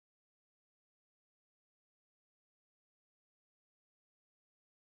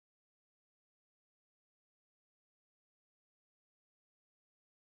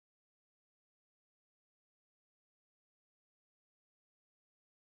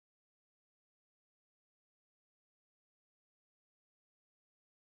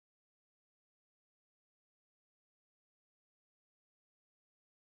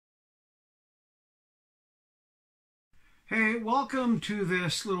Hey, welcome to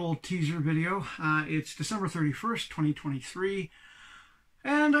this little teaser video. It's December 31st, 2023.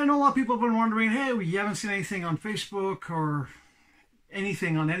 And I know a lot of people have been wondering, hey, you haven't seen anything on Facebook or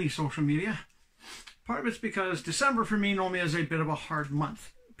anything on any social media. Part of it's because December for me normally is a bit of a hard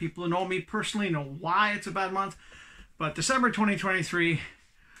month. People who know me personally know why it's a bad month. But December 2023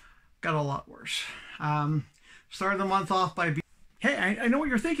 got a lot worse. Started the month off by being... Hey, I know what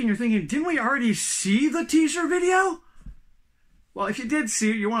you're thinking. You're thinking, didn't we already see the teaser video? Well, if you did see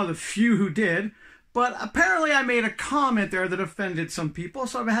it, you're one of the few who did. But apparently I made a comment there that offended some people,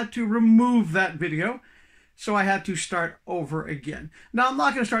 so I had to remove that video. So I had to start over again. Now, I'm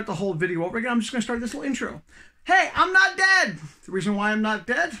not going to start the whole video over again. I'm just going to start this little intro. Hey, I'm not dead! The reason why I'm not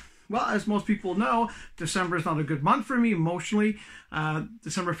dead? Well, as most people know, December is not a good month for me emotionally.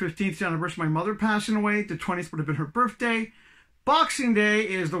 December 15th is the anniversary of my mother passing away. The 20th would have been her birthday. Boxing Day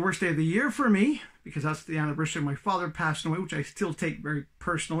is the worst day of the year for me, because that's the anniversary of my father passing away, which I still take very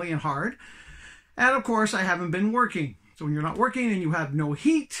personally and hard. And of course, I haven't been working. So when you're not working and you have no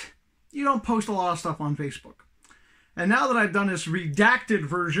heat, you don't post a lot of stuff on Facebook. And now that I've done this redacted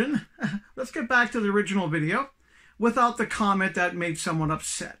version, let's get back to the original video without the comment that made someone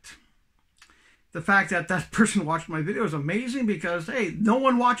upset. The fact that that person watched my video is amazing because, hey, no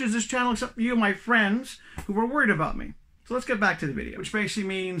one watches this channel except you and my friends who were worried about me. So let's get back to the video, which basically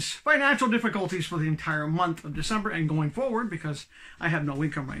means financial difficulties for the entire month of December and going forward because I have no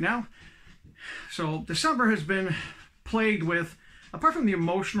income right now. So December has been plagued with, apart from the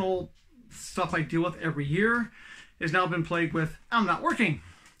emotional stuff I deal with every year, has now been plagued with, I'm not working.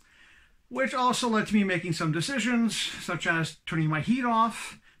 Which also led to me making some decisions, such as turning my heat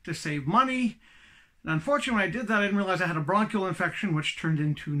off to save money. And unfortunately, when I did that, I didn't realize I had a bronchial infection, which turned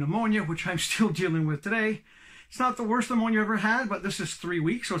into pneumonia, which I'm still dealing with today. It's not the worst pneumonia I've ever had, but this is 3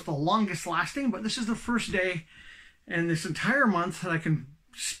 weeks, so it's the longest lasting. But this is the first day in this entire month that I can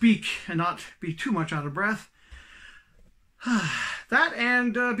speak and not be too much out of breath. That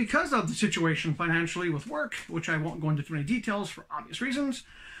and because of the situation financially with work, which I won't go into too many details for obvious reasons,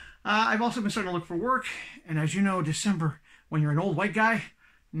 I've also been starting to look for work. And as you know, December, when you're an old white guy,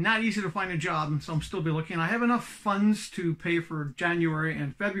 not easy to find a job. And so I'm still be looking. I have enough funds to pay for January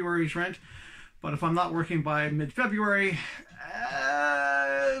and February's rent. But if I'm not working by mid-February,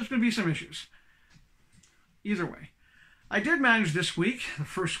 there's going to be some issues. Either way. I did manage this week, the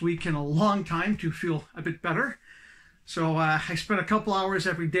first week in a long time, to feel a bit better. So I spent a couple hours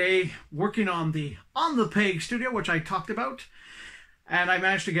every day working on the Peg studio, which I talked about. And I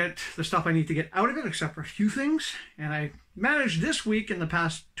managed to get the stuff I need to get out of it, except for a few things. And I managed this week in the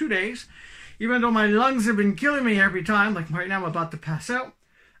past 2 days, even though my lungs have been killing me every time, like right now I'm about to pass out,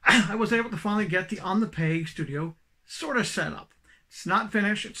 I was able to finally get the On the Peg studio sort of set up. It's not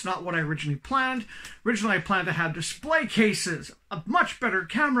finished. It's not what I originally planned. Originally, I planned to have display cases, a much better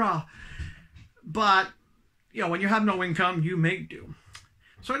camera. But, you know, when you have no income, you make do.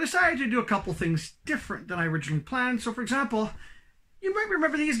 So I decided to do a couple things different than I originally planned. So, for example, you might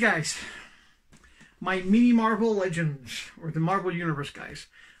remember these guys. My mini Marvel Legends, or the Marvel Universe guys.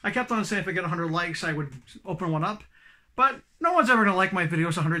 I kept on saying if I get 100 likes, I would open one up. But no one's ever going to like my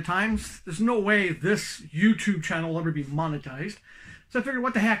videos 100 times. There's no way this YouTube channel will ever be monetized. So I figured,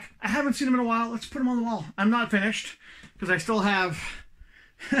 what the heck? I haven't seen them in a while. Let's put them on the wall. I'm not finished because I still have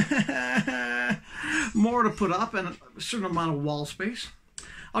more to put up and a certain amount of wall space.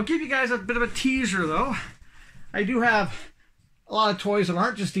 I'll give you guys a bit of a teaser, though. I do have a lot of toys that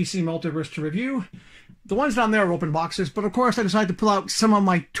aren't just DC Multiverse to review. The ones down there are open boxes. But, of course, I decided to pull out some of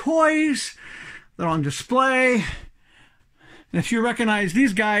my toys that are on display. And if you recognize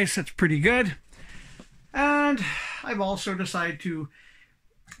these guys, that's pretty good. And I've also decided to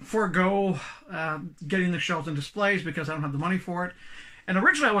forego getting the shelves and displays because I don't have the money for it. And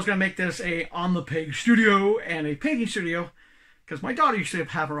originally I was going to make this a On the Peg studio and a painting studio because my daughter used to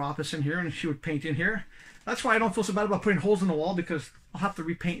have her office in here and she would paint in here. That's why I don't feel so bad about putting holes in the wall because I'll have to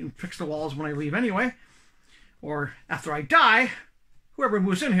repaint and fix the walls when I leave anyway. Or after I die, whoever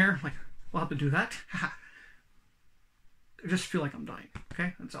moves in here, like, we'll have to do that. I just feel like I'm dying,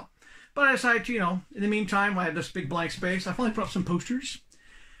 okay? That's all. But I decided to, you know, in the meantime, I have this big blank space. I finally put up some posters.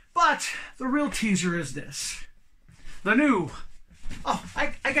 But the real teaser is this. The new... Oh,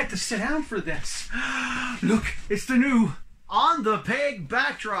 I got to sit down for this. Look, it's the new On the Peg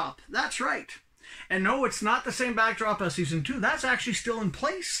backdrop. That's right. And no, it's not the same backdrop as Season 2. That's actually still in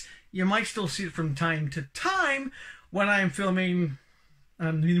place. You might still see it from time to time when I'm filming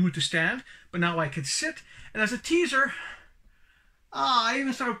the Mood to Stand. But now I can sit. And as a teaser... I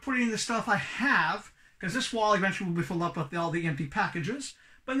even started putting in the stuff I have, because this wall eventually will be filled up with all the empty packages.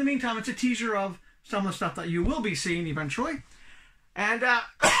 But in the meantime, it's a teaser of some of the stuff that you will be seeing eventually. And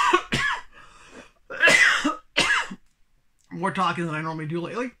more talking than I normally do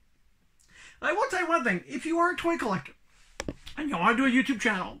lately. I will tell you one thing. If you are a toy collector and you want to do a YouTube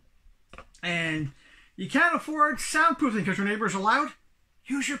channel and you can't afford soundproofing because your neighbors are loud,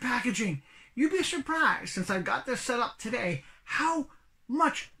 use your packaging. You'd be surprised, since I've got this set up today, how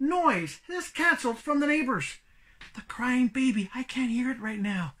much noise is canceled from the neighbors. The crying baby, I can't hear it right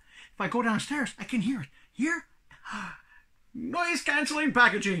now. If I go downstairs, I can hear it. Here, noise canceling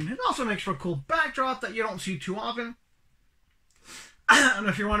packaging. It also makes for a cool backdrop that you don't see too often. And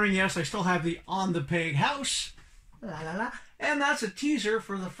if you're wondering, yes, I still have the On the Peg house. La, la, la. And that's a teaser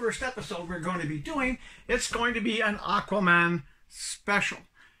for the first episode we're going to be doing. It's going to be an Aquaman special.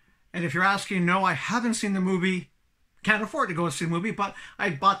 And if you're asking, no, I haven't seen the movie. Can't afford to go see the movie, but I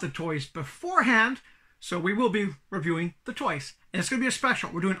bought the toys beforehand. So we will be reviewing the toys. And it's going to be a special.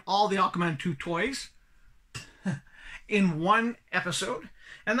 We're doing all the Aquaman 2 toys in one episode.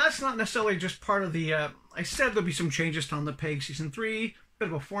 And that's not necessarily just part of the... I said there'll be some changes to On the Peg Season 3. Bit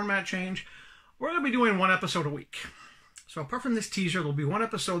of a format change. We're going to be doing one episode a week. So apart from this teaser, there'll be one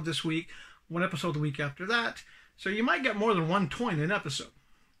episode this week, one episode the week after that. So you might get more than one toy in an episode.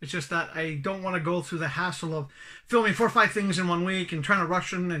 It's just that I don't want to go through the hassle of filming 4 or 5 things in 1 week and trying to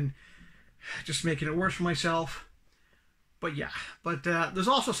rush them and just making it worse for myself. But yeah, there's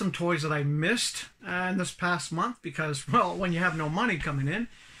also some toys that I missed in this past month because, well, when you have no money coming in,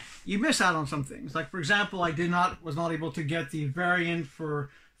 you miss out on some things. Like, for example, I was not able to get the variant for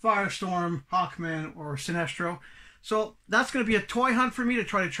Firestorm, Hawkman, or Sinestro. So that's going to be a toy hunt for me to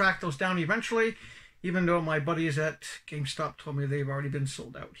try to track those down eventually, even though my buddies at GameStop told me they've already been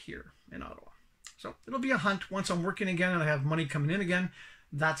sold out here in Ottawa. So it'll be a hunt. Once I'm working again and I have money coming in again,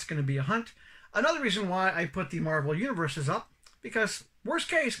 that's going to be a hunt. Another reason why I put the Marvel Universes up, because worst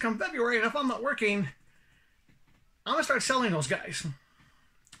case, come February, and if I'm not working, I'm going to start selling those guys.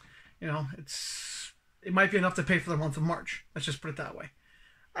 You know, it might be enough to pay for the month of March. Let's just put it that way.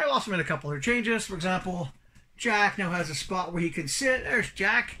 I also made a couple other changes. For example, Jack now has a spot where he can sit. There's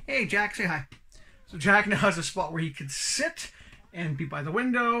Jack. Hey, Jack, say hi. So Jack now has a spot where he can sit and be by the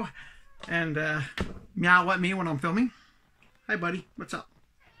window and meow at me when I'm filming. Hi, buddy. What's up?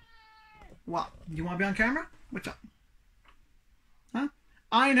 What? You want to be on camera? What's up? Huh?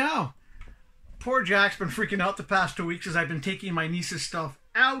 I know. Poor Jack's been freaking out the past 2 weeks as I've been taking my niece's stuff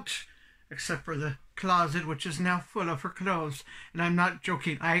out, except for the closet, which is now full of her clothes. And I'm not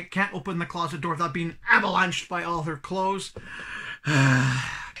joking. I can't open the closet door without being avalanched by all her clothes.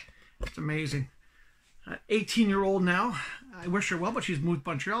 It's amazing. 18-year-old now. I wish her well, but she's moved to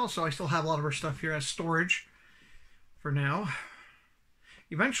Montreal, so I still have a lot of her stuff here as storage for now.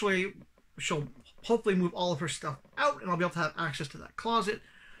 Eventually, she'll hopefully move all of her stuff out, and I'll be able to have access to that closet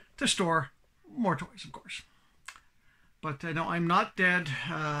to store more toys, of course. But no, I'm not dead.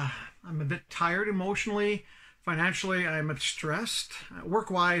 I'm a bit tired emotionally. Financially, I'm a bit stressed.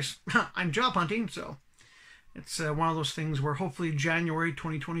 Work-wise, I'm job hunting, so it's one of those things where hopefully January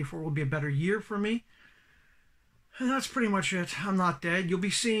 2024 will be a better year for me. And that's pretty much it. I'm not dead. You'll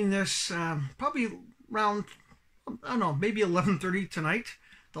be seeing this probably around, I don't know, maybe 11:30 tonight.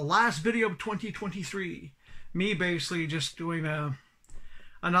 The last video of 2023. Me basically just doing an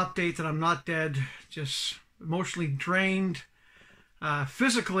update that I'm not dead, just emotionally drained.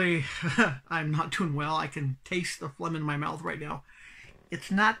 Physically, I'm not doing well. I can taste the phlegm in my mouth right now.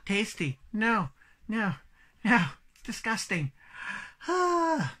 It's not tasty. No. It's disgusting.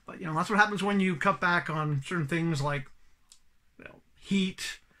 But, you know, that's what happens when you cut back on certain things like, you know,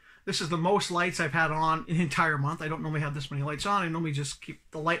 heat. This is the most lights I've had on in an entire month. I don't normally have this many lights on. I normally just keep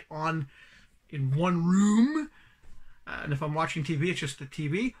the light on in one room. And if I'm watching TV, it's just the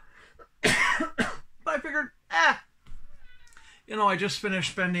TV. But I figured, you know, I just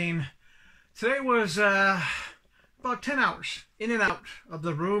finished spending... Today was about 10 hours in and out of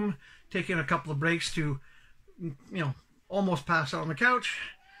the room, taking a couple of breaks to, you know, almost pass out on the couch,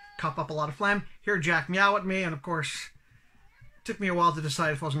 cough up a lot of phlegm, hear Jack meow at me, and of course, it took me a while to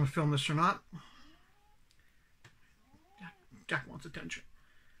decide if I was going to film this or not. Jack wants attention.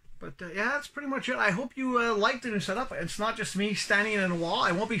 But yeah, that's pretty much it. I hope you liked the new setup. It's not just me standing in a wall.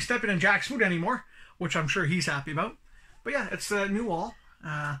 I won't be stepping in Jack's food anymore, which I'm sure he's happy about. But yeah, it's a new wall.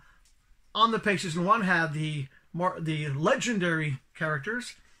 On the Peg Season 1 had the legendary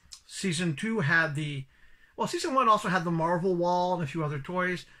characters. Season 2 had the... Well, Season 1 also had the Marvel wall and a few other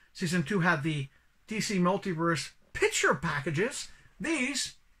toys. Season 2 had the DC Multiverse picture packages.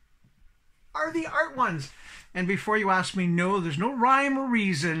 These are the art ones. And before you ask me, no, there's no rhyme or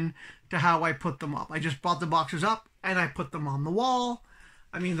reason to how I put them up. I just brought the boxes up and I put them on the wall.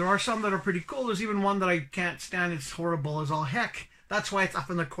 I mean, there are some that are pretty cool. There's even one that I can't stand. It's horrible as all heck. That's why it's up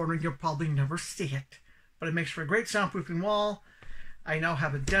in the corner. You'll probably never see it. But it makes for a great soundproofing wall. I now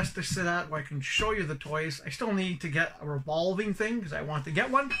have a desk to sit at where I can show you the toys. I still need to get a revolving thing because I want to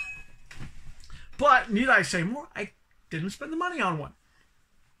get one. But need I say more? I didn't spend the money on one.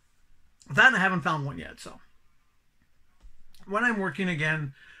 That I haven't found one yet. So when I'm working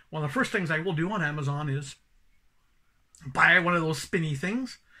again, one of the first things I will do on Amazon is buy one of those spinny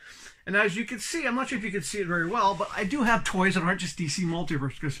things. And as you can see, I'm not sure if you can see it very well, but I do have toys that aren't just DC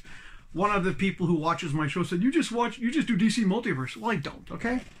Multiverse, because one of the people who watches my show said, you just do DC Multiverse. Well, I don't,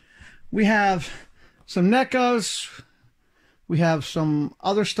 okay? We have some NECAs, we have some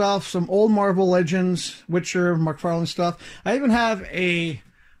other stuff, some old Marvel Legends, Witcher, McFarlane stuff. I even have a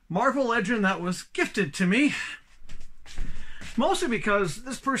Marvel Legend that was gifted to me, mostly because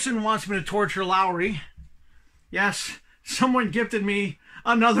this person wants me to torture Lowry. Yes, someone gifted me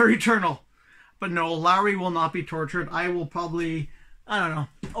another Eternal. But no, Lowry will not be tortured. I will probably, I don't know,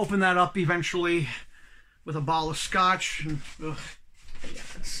 open that up eventually with a bottle of scotch. And,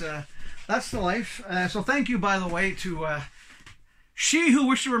 yeah, that's the life. So thank you, by the way, to she who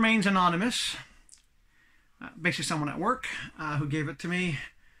wishes to remains anonymous. Basically someone at work who gave it to me.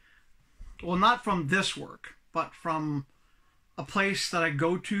 Well, not from this work, but from a place that I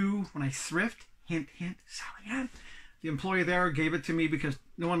go to when I thrift. Hint, hint, selling it. The employee there gave it to me because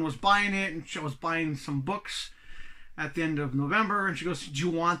no one was buying it, and she was buying some books at the end of November, and she goes, do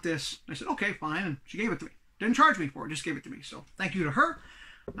you want this? I said, okay, fine, and she gave it to me. Didn't charge me for it, just gave it to me. So thank you to her.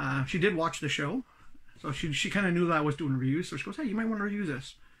 She did watch the show, so she kind of knew that I was doing reviews, so she goes, hey, you might want to review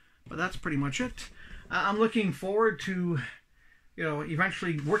this. But that's pretty much it. I'm looking forward to, you know,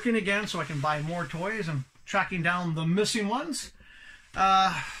 eventually working again so I can buy more toys and tracking down the missing ones.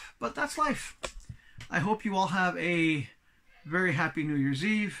 But that's life. I hope you all have a very happy New Year's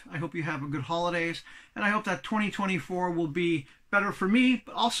Eve. I hope you have a good holidays. And I hope that 2024 will be better for me,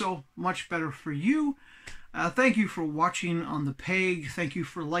 but also much better for you. Thank you for watching on the Peg. Thank you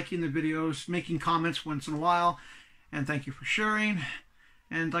for liking the videos, making comments once in a while. And thank you for sharing.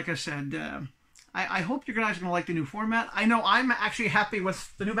 And like I said, I hope you guys are going to like the new format. I know I'm actually happy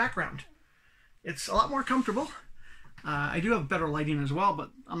with the new background. It's a lot more comfortable. I do have better lighting as well, but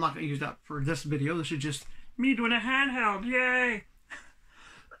I'm not going to use that for this video. This is just me doing a handheld. Yay!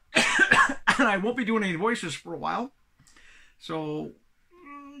 And I won't be doing any voices for a while. So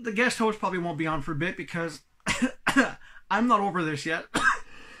the guest host probably won't be on for a bit because I'm not over this yet.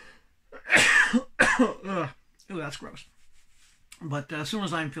 Ooh, that's gross. But as soon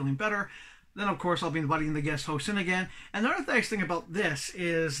as I'm feeling better, then of course I'll be inviting the guest host in again. And the other nice thing about this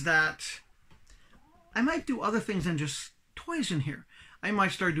is that I might do other things than just toys in here. I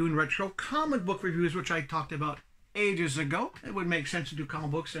might start doing retro comic book reviews, which I talked about ages ago. It would make sense to do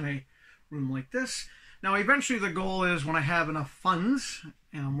comic books in a room like this. Now, eventually the goal is when I have enough funds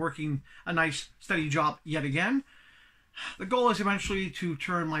and I'm working a nice steady job yet again, the goal is eventually to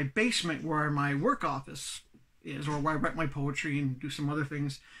turn my basement where my work office is, or where I write my poetry and do some other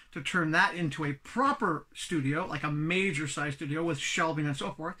things, to turn that into a proper studio, like a major size studio with shelving and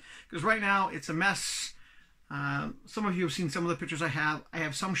so forth. Because right now it's a mess. Some of you have seen some of the pictures I have. I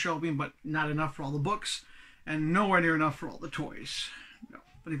have some shelving, but not enough for all the books, and nowhere near enough for all the toys. No.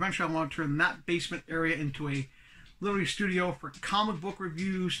 But eventually I want to turn that basement area into a literally studio for comic book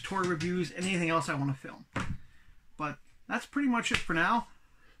reviews, toy reviews, anything else I want to film. But that's pretty much it for now.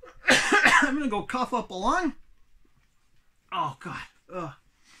 I'm going to go cough up a lung. Oh, God. Ugh.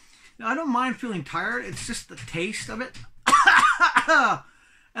 Now, I don't mind feeling tired. It's just the taste of it.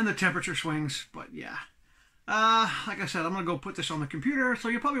 And the temperature swings. But, yeah. Like I said, I'm going to go put this on the computer. So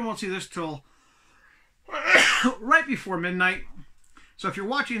you probably won't see this till right before midnight. So if you're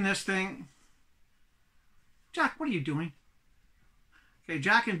watching this thing... Jack, what are you doing? Okay,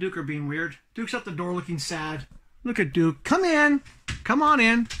 Jack and Duke are being weird. Duke's at the door looking sad. Look at Duke. Come in. Come on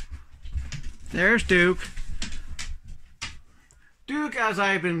in. There's Duke. Duke, as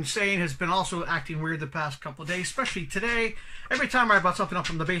I've been saying, has been also acting weird the past couple of days, especially today. Every time I brought something up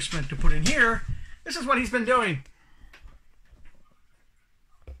from the basement to put in here, this is what he's been doing.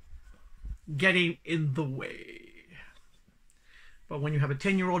 Getting in the way. But when you have a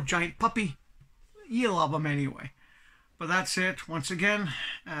 10-year-old giant puppy, you love him anyway. But that's it. Once again,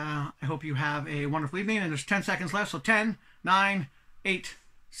 I hope you have a wonderful evening. And there's 10 seconds left. So 10, 9, 8,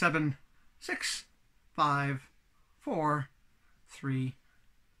 7, 6, 5, 4, 3,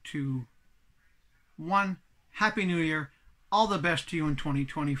 2, 1. Happy New Year. All the best to you in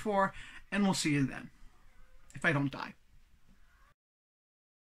 2024. And we'll see you then. If I don't die.